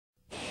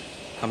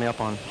Coming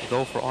up on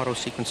go for auto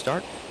sequence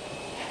start.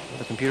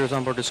 The computers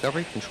on board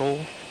Discovery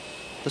control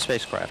the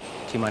spacecraft.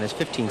 T-minus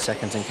 15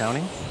 seconds and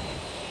counting.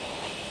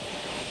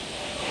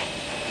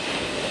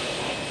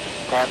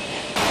 10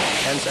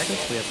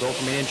 seconds. We have go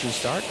for main engine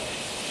start.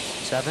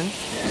 7,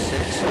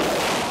 6,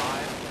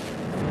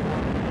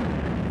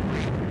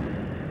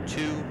 5,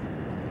 2,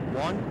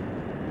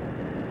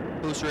 1.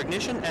 Booster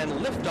ignition and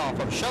liftoff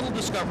of Shuttle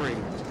Discovery.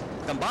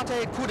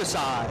 Combate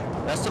Kudasai.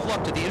 Best of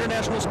luck to the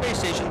International Space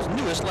Station's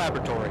newest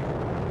laboratory.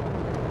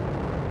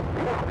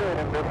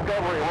 Houston,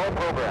 Discovery, roll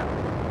program.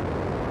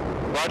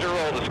 Roger,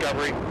 roll,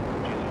 Discovery.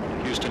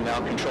 Houston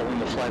now controlling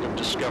the flight of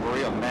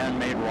Discovery, a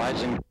man-made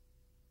rising.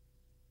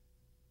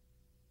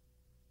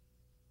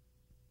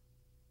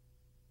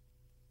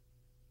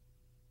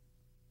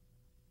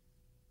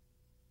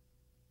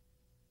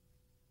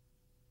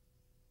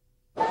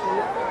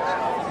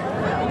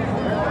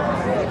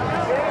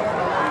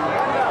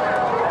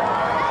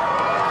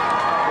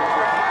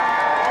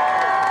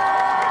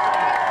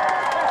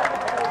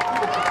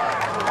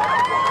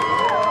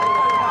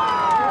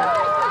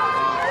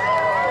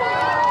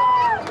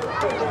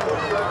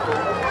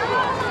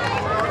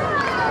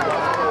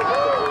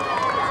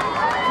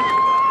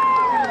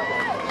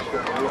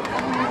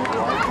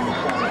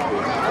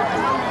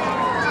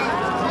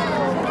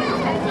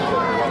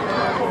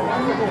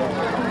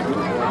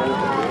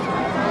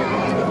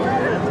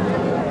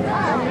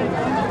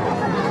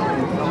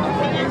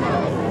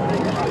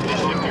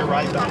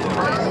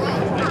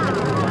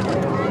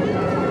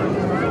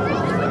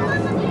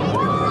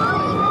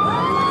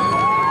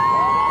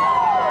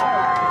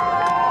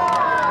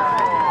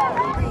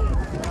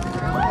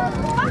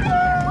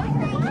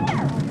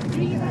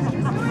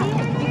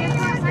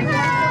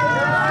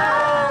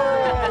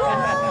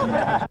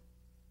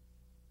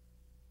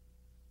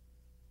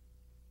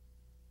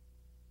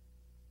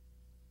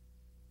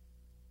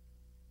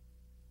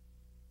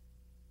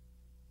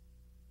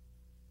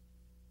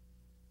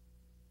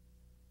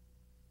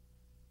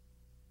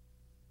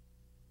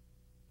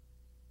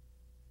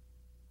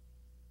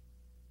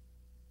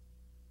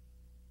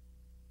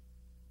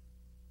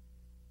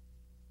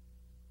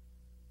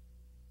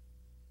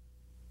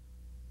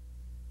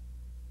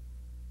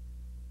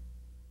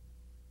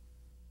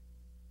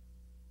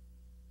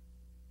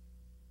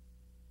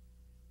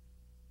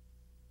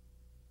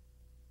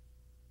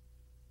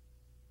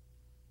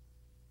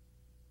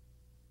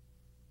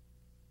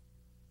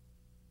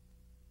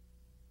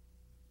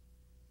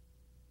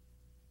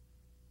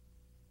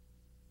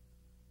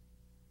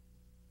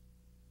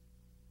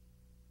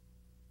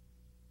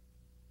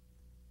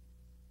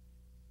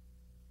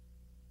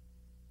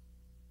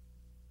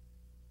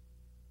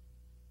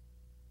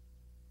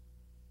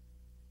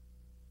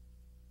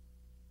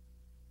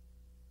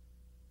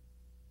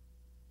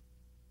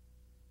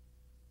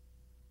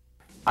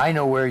 I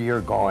know where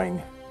you're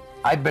going.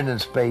 I've been in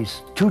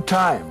space 2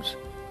 times.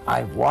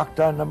 I've walked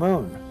on the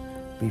moon.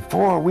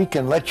 Before we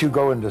can let you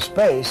go into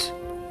space,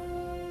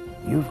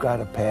 you've got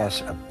to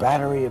pass a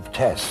battery of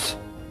tests.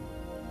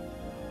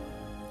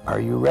 Are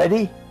you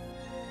ready?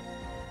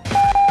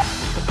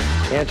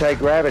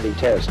 Anti-gravity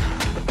test.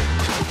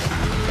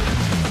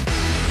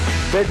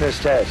 Fitness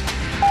test.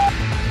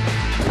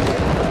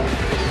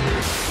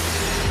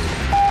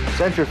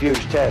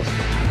 Centrifuge test.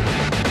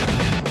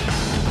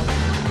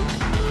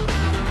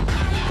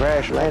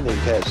 Crash landing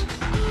test.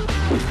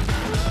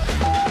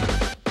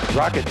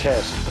 Rocket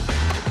test.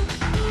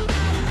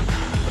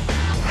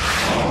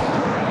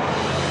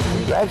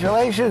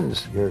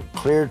 Congratulations, you're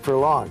cleared for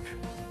launch.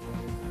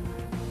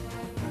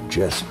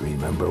 Just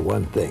remember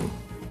one thing.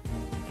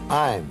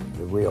 I'm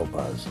the real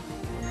Buzz.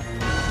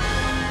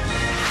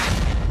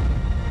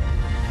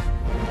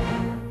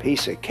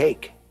 Piece of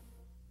cake.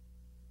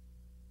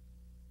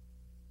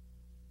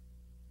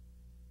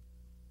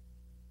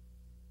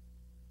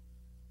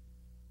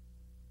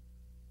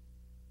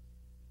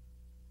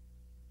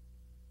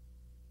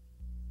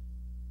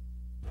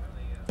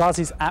 Buzz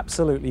is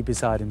absolutely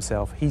beside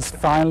himself. He's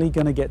finally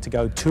going to get to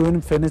go to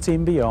infinity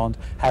and beyond,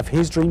 have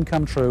his dream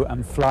come true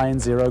and fly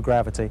in zero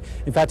gravity.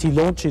 In fact, he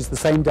launches the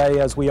same day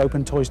as we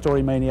open Toy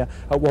Story Mania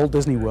at Walt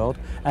Disney World,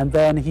 and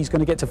then he's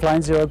going to get to fly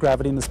in zero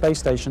gravity in the space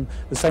station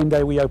the same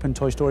day we open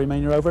Toy Story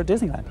Mania over at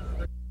Disneyland.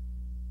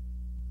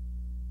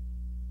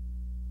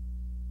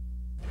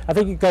 I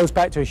think it goes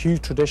back to a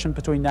huge tradition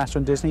between NASA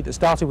and Disney that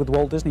started with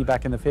Walt Disney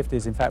back in the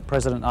 50s. In fact,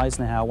 President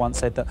Eisenhower once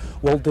said that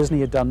Walt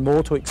Disney had done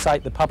more to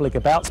excite the public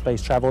about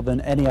space travel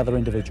than any other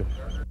individual.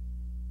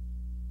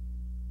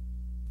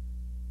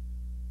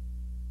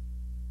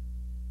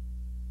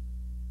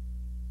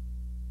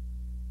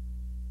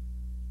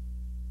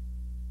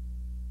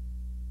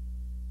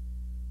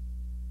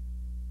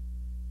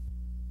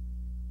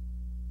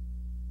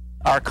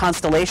 Our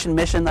Constellation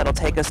mission that'll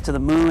take us to the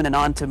moon and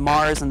on to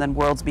Mars and then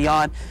worlds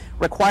beyond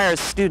requires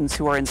students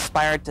who are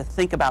inspired to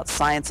think about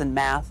science and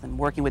math, and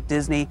working with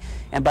Disney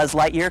and Buzz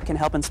Lightyear can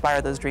help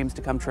inspire those dreams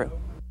to come true.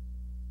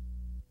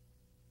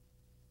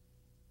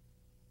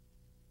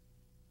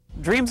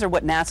 dreams are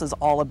what NASA's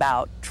all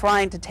about,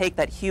 trying to take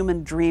that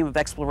human dream of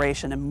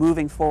exploration and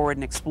moving forward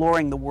and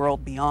exploring the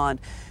world beyond.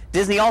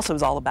 Disney also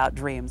is all about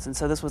dreams, and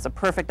so this was a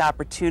perfect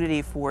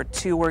opportunity for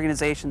two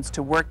organizations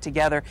to work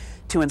together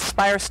to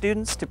inspire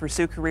students to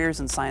pursue careers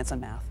in science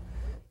and math.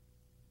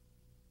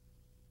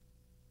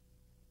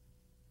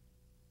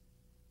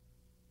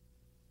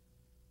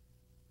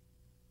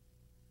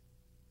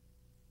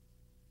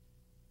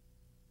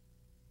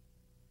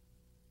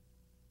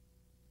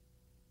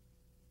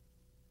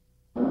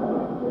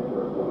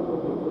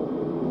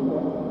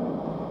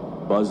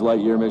 Buzz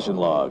Lightyear mission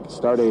log,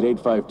 stardate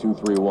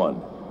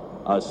 85231.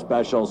 A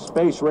special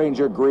Space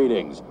Ranger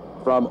greetings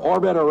from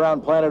orbit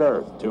around planet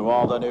Earth to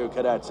all the new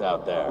cadets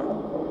out there.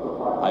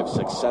 I've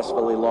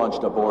successfully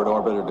launched aboard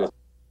orbiter.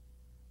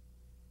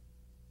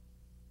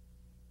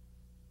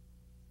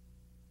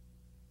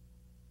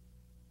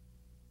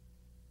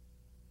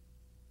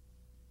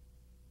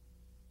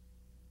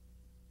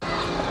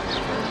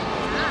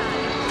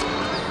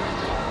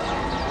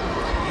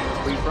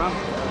 Where you from?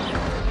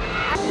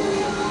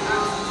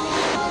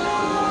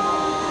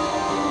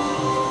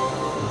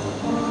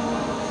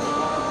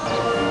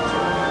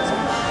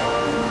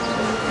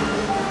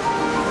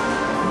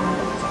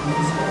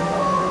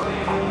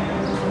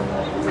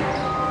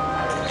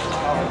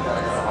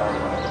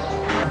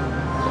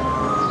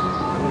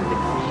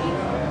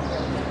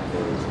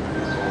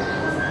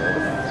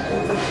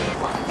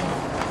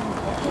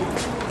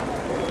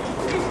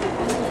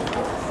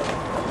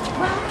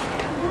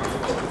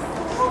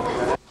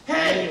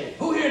 Hey,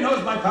 who here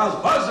knows my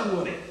pals Buzz and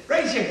Woody?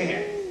 Raise your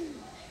hand.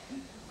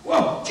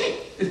 Whoa, gee,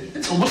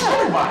 it's almost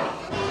everybody.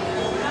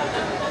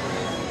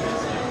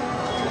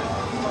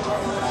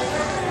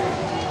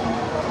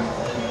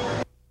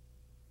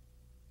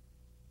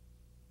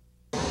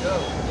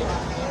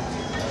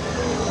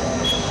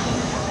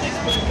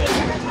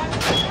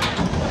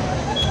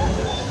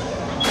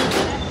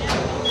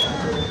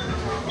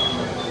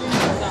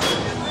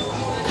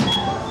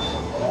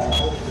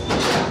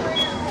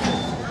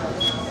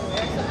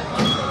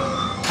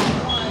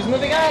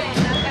 Moving up.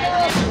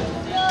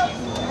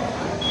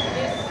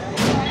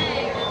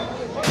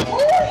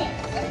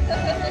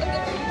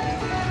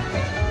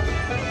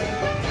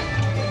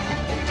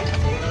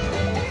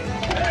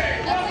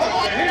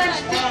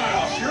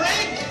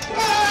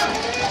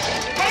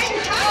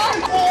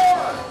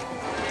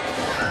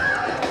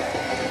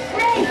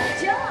 Great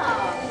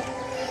job.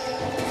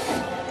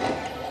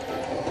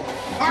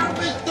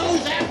 Harvest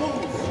those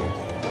apples.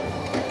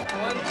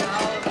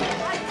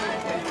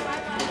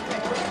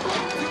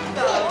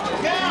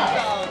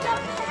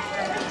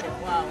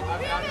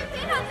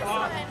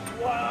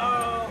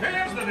 Wow.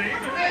 Here's the name.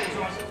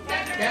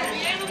 Tell the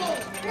animals.